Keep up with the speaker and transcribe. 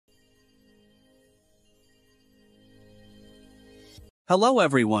Hello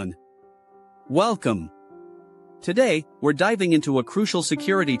everyone. Welcome. Today, we're diving into a crucial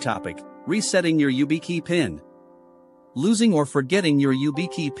security topic, resetting your YubiKey PIN. Losing or forgetting your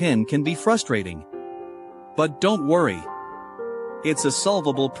YubiKey PIN can be frustrating. But don't worry. It's a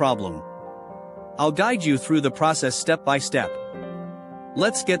solvable problem. I'll guide you through the process step by step.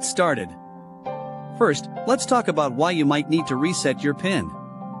 Let's get started. First, let's talk about why you might need to reset your PIN.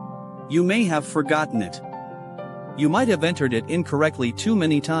 You may have forgotten it. You might have entered it incorrectly too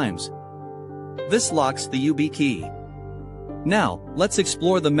many times. This locks the YubiKey. Now, let's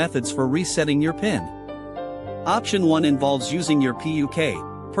explore the methods for resetting your PIN. Option 1 involves using your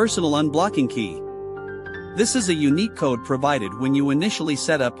PUK, personal unblocking key. This is a unique code provided when you initially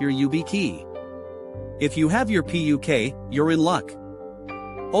set up your YubiKey. If you have your PUK, you're in luck.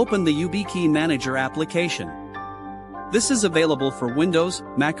 Open the YubiKey Manager application. This is available for Windows,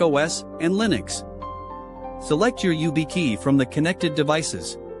 Mac OS, and Linux. Select your YubiKey from the connected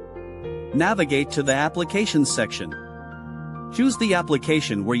devices. Navigate to the Applications section. Choose the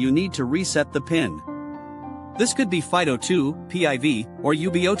application where you need to reset the PIN. This could be FIDO2, PIV, or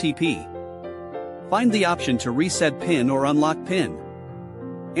UBOTP. Find the option to reset PIN or unlock PIN.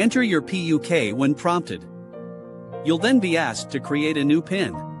 Enter your PUK when prompted. You'll then be asked to create a new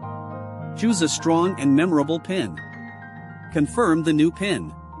PIN. Choose a strong and memorable PIN. Confirm the new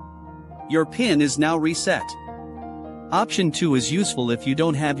PIN. Your PIN is now reset. Option 2 is useful if you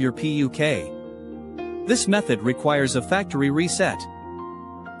don't have your PUK. This method requires a factory reset.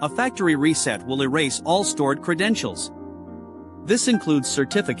 A factory reset will erase all stored credentials. This includes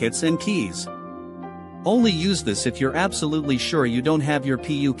certificates and keys. Only use this if you're absolutely sure you don't have your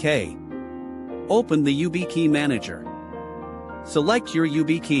PUK. Open the YubiKey Manager. Select your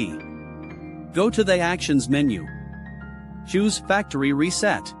YubiKey. Go to the Actions menu. Choose Factory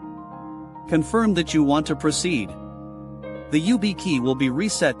Reset. Confirm that you want to proceed. The YubiKey will be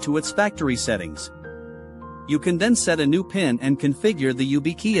reset to its factory settings. You can then set a new PIN and configure the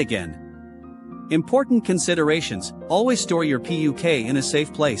YubiKey again. Important considerations: always store your PUK in a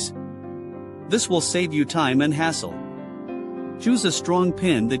safe place. This will save you time and hassle. Choose a strong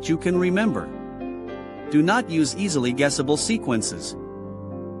PIN that you can remember. Do not use easily guessable sequences.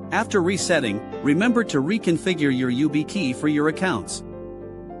 After resetting, remember to reconfigure your YubiKey for your accounts.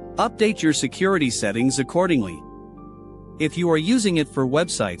 Update your security settings accordingly. If you are using it for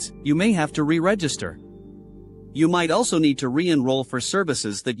websites, you may have to re-register. You might also need to re-enroll for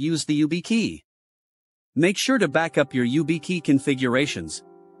services that use the YubiKey. Make sure to back up your YubiKey configurations.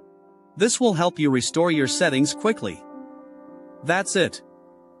 This will help you restore your settings quickly. That's it.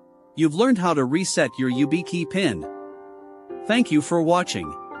 You've learned how to reset your YubiKey PIN. Thank you for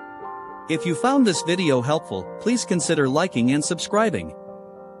watching. If you found this video helpful, please consider liking and subscribing.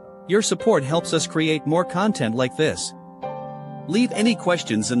 Your support helps us create more content like this. Leave any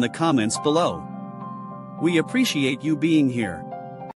questions in the comments below. We appreciate you being here.